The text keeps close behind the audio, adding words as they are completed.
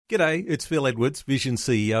G'day, it's Phil Edwards, Vision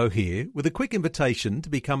CEO here, with a quick invitation to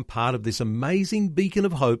become part of this amazing beacon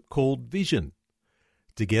of hope called Vision.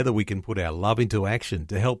 Together we can put our love into action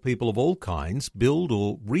to help people of all kinds build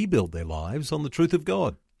or rebuild their lives on the truth of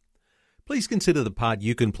God. Please consider the part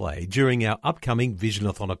you can play during our upcoming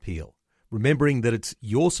Visionathon appeal, remembering that it's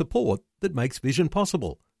your support that makes Vision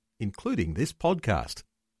possible, including this podcast.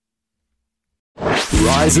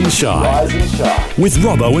 Rise and Shine with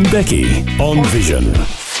Robbo and Becky on Vision.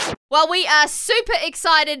 Well, we are super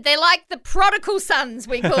excited. They're like the prodigal sons,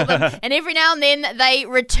 we call them. And every now and then they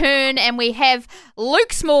return, and we have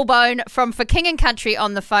Luke Smallbone from For King and Country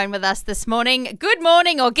on the phone with us this morning. Good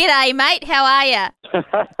morning, or g'day, mate. How are you?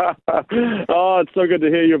 Oh, it's so good to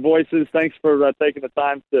hear your voices. Thanks for taking the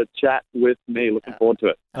time to chat with me. Looking forward to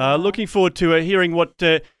it. Looking forward to hearing what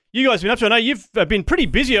you guys have been up to. I know you've been pretty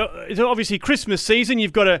busy. It's obviously Christmas season.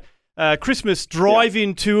 You've got a Christmas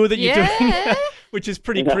drive-in tour that you're doing, which is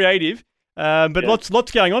pretty creative. But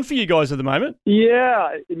lots going on for you guys at the moment.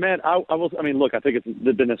 Yeah, man. I mean, look, I think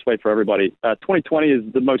it's been this way for everybody. 2020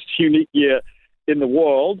 is the most unique year in the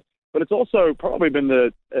world, but it's also probably been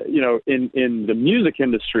in the music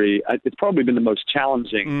industry, it's probably been the most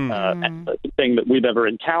challenging thing that we've ever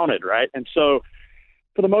encountered, right? And so,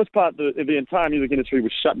 for the most part, the entire music industry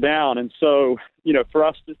was shut down. And so,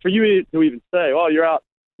 for you to even say, "Oh, you're out,"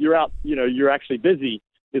 you're actually busy,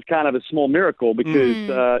 is kind of a small miracle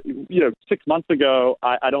because 6 months ago,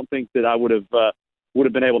 I don't think that I would have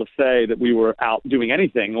been able to say that we were out doing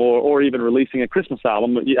anything or even releasing a Christmas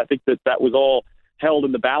album. I think that was all held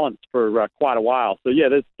in the balance for quite a while. So yeah,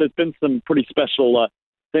 there's been some pretty special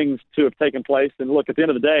things to have taken place. And look, at the end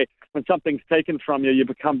of the day, when something's taken from you, you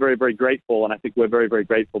become very, very grateful. And I think we're very, very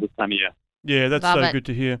grateful this time of year. Yeah, that's Love so it. good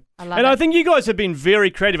to hear. I think you guys have been very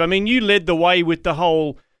creative. I mean, you led the way with the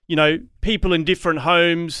whole, people in different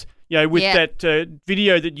homes, with that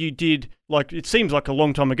video that you did, like, it seems like a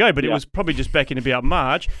long time ago, but it was probably just back in about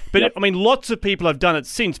March. But, I mean, lots of people have done it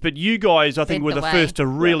since, but you guys, I think, were the first to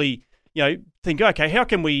really, think, okay,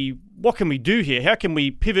 what can we do here? How can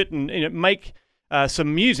we pivot and make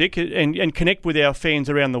some music and connect with our fans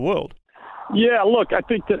around the world? Yeah, look, I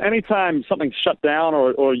think that anytime something's shut down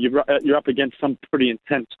or you're up against some pretty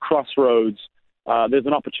intense crossroads, there's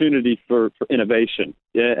an opportunity for innovation.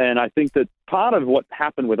 Yeah, and I think that part of what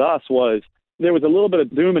happened with us was there was a little bit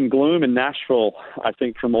of doom and gloom in Nashville, I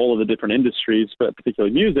think, from all of the different industries, but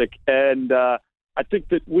particularly music. And I think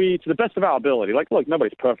that we, to the best of our ability, look,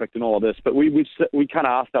 nobody's perfect in all of this, but we kind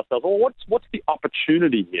of asked ourselves, well, what's the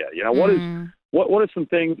opportunity here? What are some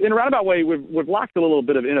things in a roundabout way? We've lacked a little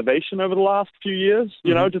bit of innovation over the last few years.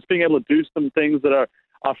 Just being able to do some things that are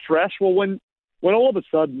fresh. Well, when all of a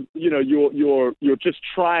sudden, you're just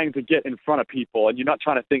trying to get in front of people and you're not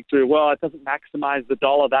trying to think through, well, it doesn't maximize the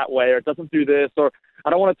dollar that way, or it doesn't do this, or I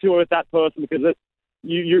don't want to tour with that person because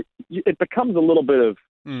it becomes a little bit of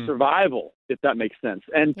survival, if that makes sense.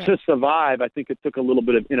 And to survive, I think it took a little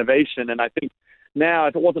bit of innovation. And I think now,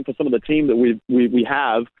 if it wasn't for some of the team that we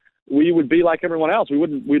have, we would be like everyone else.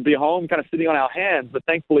 We'd be home kind of sitting on our hands. But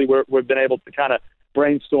thankfully, we've been able to kind of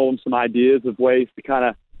brainstorm some ideas of ways to kind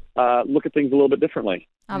of look at things a little bit differently.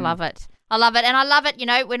 I love it. And I love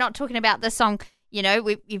it. We're not talking about this song.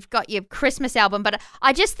 You've got your Christmas album, but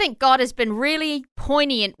I just think God has been really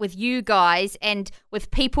poignant with you guys and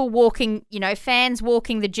with people walking, fans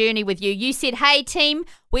walking the journey with you. You said, hey, team,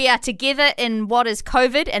 we are together in what is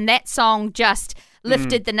COVID, and that song just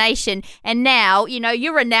lifted the nation. And now,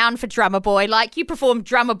 you're renowned for Drummer Boy. Like, you performed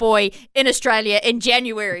Drummer Boy in Australia in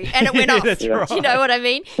January, and it went off. That's right. You know what I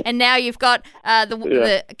mean? And now you've got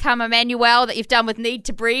the Come Emmanuel that you've done with Need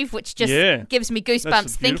to Breathe, which just gives me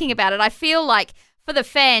goosebumps thinking about it. I feel like for the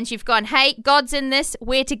fans, you've gone, hey, God's in this,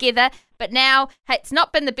 we're together. But now, hey, it's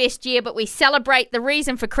not been the best year, but we celebrate the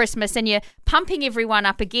reason for Christmas, and you're pumping everyone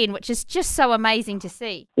up again, which is just so amazing to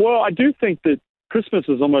see. Well, I do think that Christmas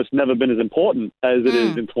has almost never been as important as it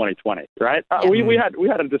is in 2020, right? We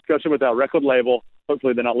had a discussion with our record label.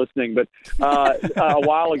 Hopefully they're not listening, but a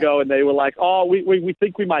while ago, and they were like, "Oh, we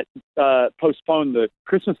think we might postpone the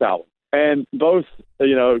Christmas album." And both,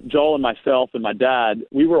 Joel and myself and my dad,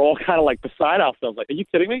 we were all kind of like beside ourselves, like, "Are you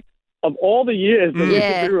kidding me? Of all the years that we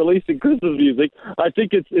could be releasing Christmas music, I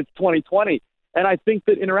think it's 2020." And I think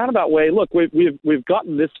that in a roundabout way, look, we've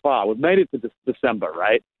gotten this far. We've made it to December,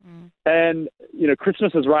 right? And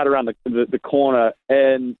Christmas is right around the corner,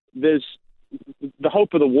 and there's the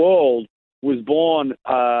hope of the world was born,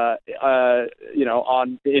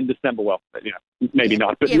 in December. Well, maybe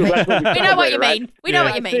not, but we know what you mean. We know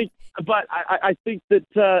what you mean. But I think that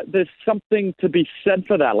there's something to be said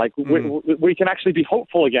for that. Like we can actually be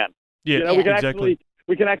hopeful again. Yeah, we can exactly.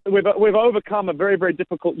 we've overcome a very, very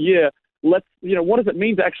difficult year. Let's, what does it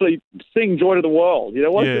mean to actually sing Joy to the World?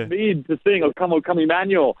 What does it mean to sing O Come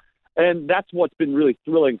Emmanuel? And that's what's been really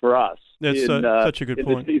thrilling for us. That's such a good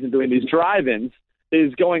point. This season, doing these drive-ins,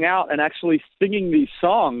 is going out and actually singing these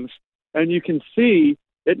songs, and you can see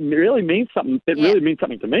it really means something. It really means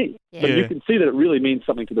something to me. Yeah. But you can see that it really means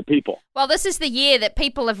something to the people. Well, this is the year that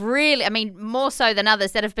people have really, more so than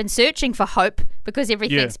others, that have been searching for hope because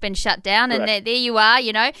everything's been shut down. Correct. And there you are,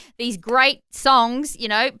 these great songs,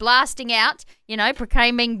 blasting out,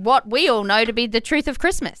 proclaiming what we all know to be the truth of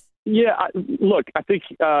Christmas. Yeah, look, I think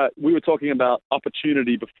we were talking about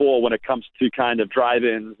opportunity before when it comes to kind of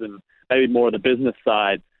drive-ins and maybe more of the business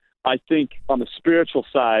side. I think on the spiritual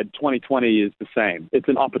side, 2020 is the same. It's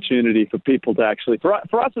an opportunity for people to actually, for us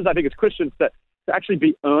as Christians, to actually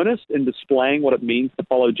be earnest in displaying what it means to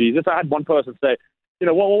follow Jesus. I had one person say,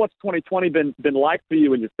 what's 2020 been like for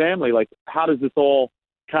you and your family? Like, how does this all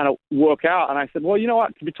kind of work out? And I said, well, you know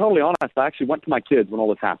what, to be totally honest, I actually went to my kids when all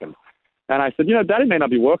this happened. And I said, Daddy may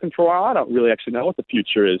not be working for a while. I don't really actually know what the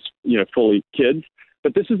future is, fully kids.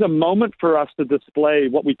 But this is a moment for us to display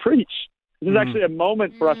what we preach. This is actually a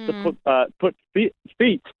moment for us to put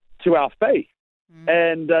feet to our faith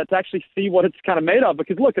and to actually see what it's kind of made of.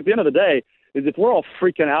 Because, look, at the end of the day, is if we're all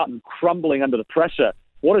freaking out and crumbling under the pressure,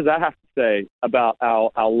 what does that have to say about our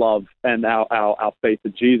love and our faith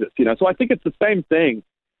in Jesus? So I think it's the same thing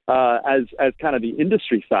as kind of the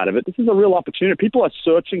industry side of it. This is a real opportunity. People are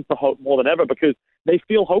searching for hope more than ever because they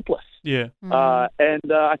feel hopeless. Yeah.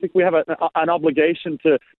 And I think we have an obligation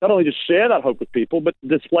to not only just share that hope with people, but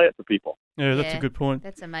display it for people. Yeah, that's a good point.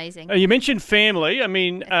 That's amazing. You mentioned family.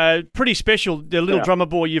 Pretty special. The little drummer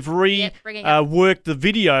boy, you've worked the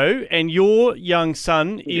video, and your young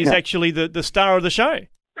son is actually the star of the show.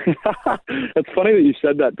 It's funny that you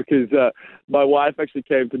said that because my wife actually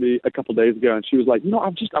came to me a couple of days ago and she was like,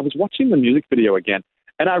 I was watching the music video again,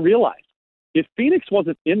 and I realized if Phoenix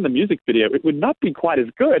wasn't in the music video, it would not be quite as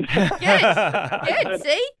good. Good.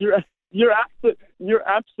 See? You're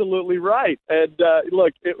absolutely right. And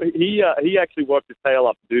look, he actually worked his tail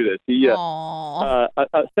off to do this. He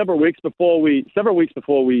several weeks before we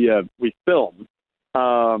filmed,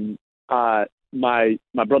 my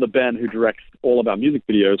brother Ben, who directs all of our music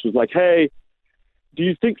videos, was like, "Hey, do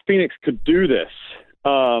you think Phoenix could do this?"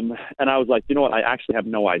 And I was like, "You know what? I actually have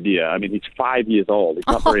no idea. I mean, he's 5 years old. He's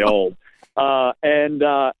not very old." And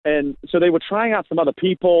so they were trying out some other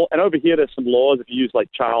people. And over here, there's some laws if you use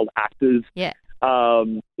like child actors. Yeah.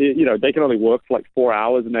 They can only work for like 4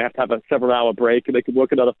 hours, and they have to have a several-hour break, and they could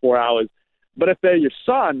work another 4 hours. But if they're your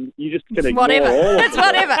son, you just can ignore all of it. It's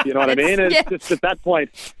whatever. You know what I mean? It's just at that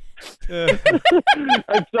point. And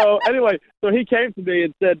so anyway, so he came to me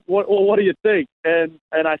and said, what do you think? And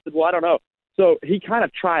I said, well, I don't know. So he kind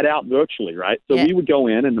of tried out virtually, right? So we would go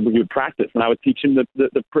in and we would practice, and I would teach him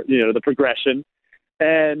the progression.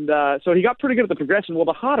 And so he got pretty good at the progression. Well,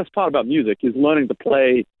 the hardest part about music is learning to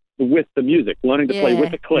play with the music, learning to play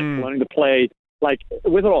with the click, learning to play like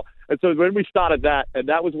with it all. And so when we started that, and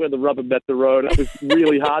that was where the rubber met the road, it was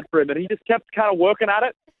really hard for him, and he just kept kind of working at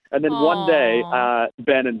it. And then one day,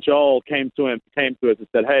 Ben and Joel came to us and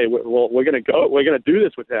said, "Hey, we're going to do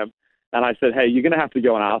this with him." And I said, "Hey, you're going to have to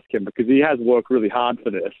go and ask him because he has worked really hard for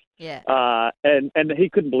this." Yeah. And he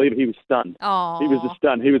couldn't believe it. He was stunned. Oh. He was just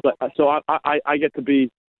stunned. He was like, "So I get to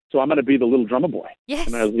be, so I'm going to be the little drummer boy." Yes.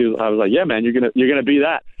 And I was like, "Yeah, man, you're gonna be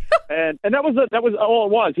that." and that was all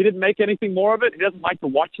it was. He didn't make anything more of it. He doesn't like to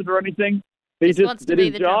watch it or anything. He just did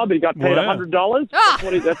his job. He got paid $100. That's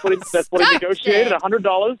what he negotiated.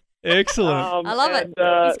 $100. Excellent. I love it.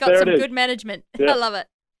 He's got some good management. Yeah. I love it.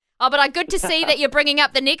 Oh, but good to see that you're bringing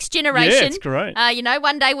up the next generation. Yeah, it's great.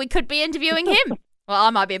 One day we could be interviewing him. Well,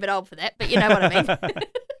 I might be a bit old for that, but you know what I mean.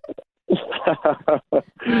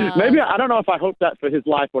 Maybe I don't know if I hope that for his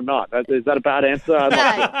life or not. Is that a bad answer? No,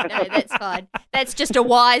 that's fine. That's just a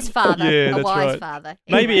wise father. Yeah, that's right. Father.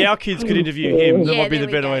 Maybe our kids could interview him. That might be the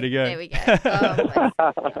better way to go. There we go.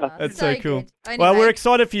 That's so cool. Anyway, well, we're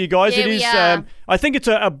excited for you guys. Yeah, it is. I think it's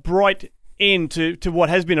a bright end to what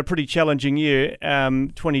has been a pretty challenging year,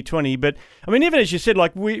 2020. But I mean, even as you said,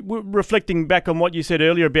 like we're reflecting back on what you said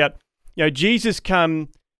earlier about, Jesus came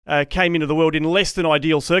into the world in less than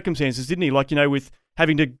ideal circumstances, didn't he? Like, with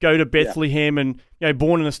having to go to Bethlehem and,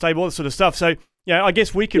 born in a stable, all that sort of stuff. So, I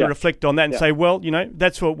guess we can reflect on that and say, well,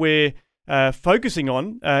 that's what we're focusing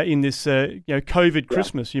on in this, COVID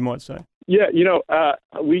Christmas, you might say. Yeah,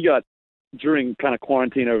 we got during kind of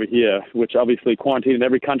quarantine over here, which obviously quarantine in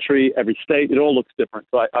every country, every state, it all looks different.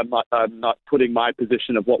 So I'm not putting my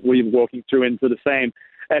position of what we're working through into the same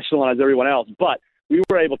echelon as everyone else. But we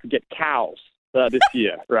were able to get cows this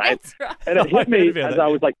year, right? That's right. And it hit me as I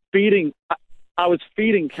was like feeding. I was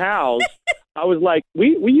feeding cows. I was like,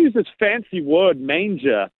 we use this fancy word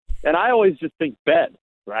manger, and I always just think bed,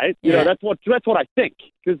 right? You know, that's what I think,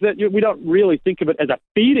 because we don't really think of it as a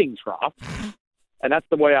feeding trough, and that's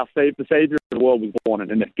the way the Savior of the world was born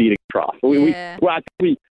in a feeding trough.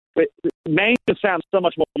 Manger sounds so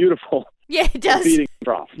much more beautiful. Yeah, it does. Feeding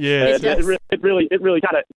trough. Yeah, it really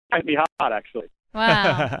kind of hit me hard, actually.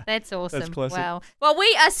 Wow, that's awesome. That's classic. Wow. Well,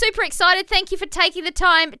 we are super excited. Thank you for taking the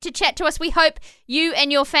time to chat to us. We hope you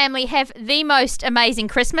and your family have the most amazing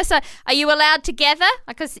Christmas. Are you allowed to gather?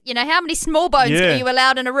 Because, how many small bones are you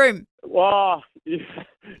allowed in a room? Well,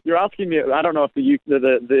 you're asking me. I don't know if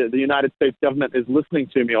the United States government is listening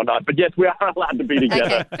to me or not, but yes, we are allowed to be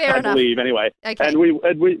together. Okay, fair enough. I believe, anyway. Okay. And we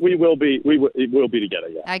will be together.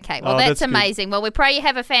 Yeah. Okay. Well, that's amazing. Good. Well, we pray you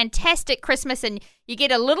have a fantastic Christmas and you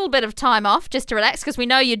get a little bit of time off just to relax, because we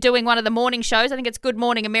know you're doing one of the morning shows. I think it's Good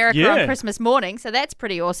Morning America on Christmas morning, so that's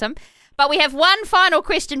pretty awesome. But we have one final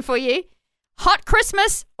question for you: hot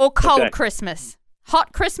Christmas or cold Christmas?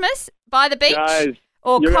 Hot Christmas by the beach, guys,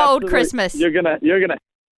 or cold Christmas? You're gonna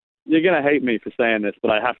hate me for saying this,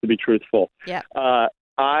 but I have to be truthful. Yeah.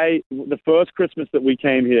 The first Christmas that we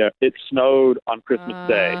came here, it snowed on Christmas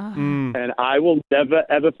Day, and I will never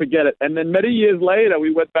ever forget it. And then many years later,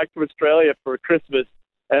 we went back to Australia for Christmas,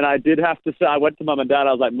 and I did have to say, I went to Mum and Dad.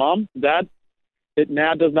 I was like, Mom, Dad, it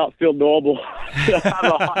now does not feel normal to have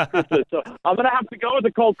a hot Christmas, so I'm gonna have to go with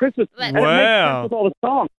the cold Christmas. And it makes sense with all the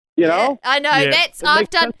songs. You know? I know. Yeah. I've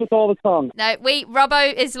done sense with all the songs. No,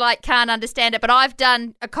 Robbo is like can't understand it, but I've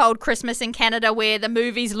done a cold Christmas in Canada where the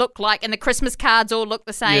movies look like and the Christmas cards all look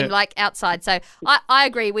the same like outside. So I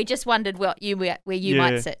agree. We just wondered where you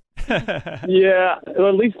might sit. Yeah. Well,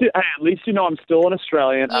 at least you know I'm still an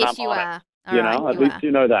Australian. Yes, and I'm you on are. It. At least you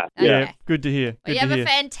know that. Okay. Yeah, good to hear. Well, you have a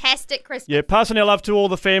fantastic Christmas. Yeah, passing our love to all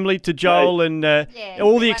the family, to Joel and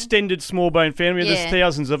all the extended Smallbone family. There's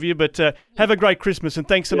thousands of you, but have a great Christmas, and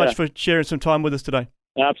thanks so much for sharing some time with us today.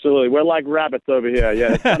 Absolutely. We're like rabbits over here.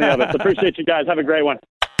 Yeah, it's funny of us. Appreciate you guys. Have a great one.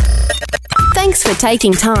 Thanks for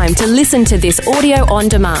taking time to listen to this audio on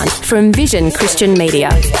demand from Vision Christian Media.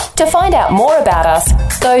 To find out more about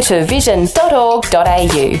us, go to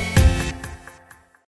vision.org.au.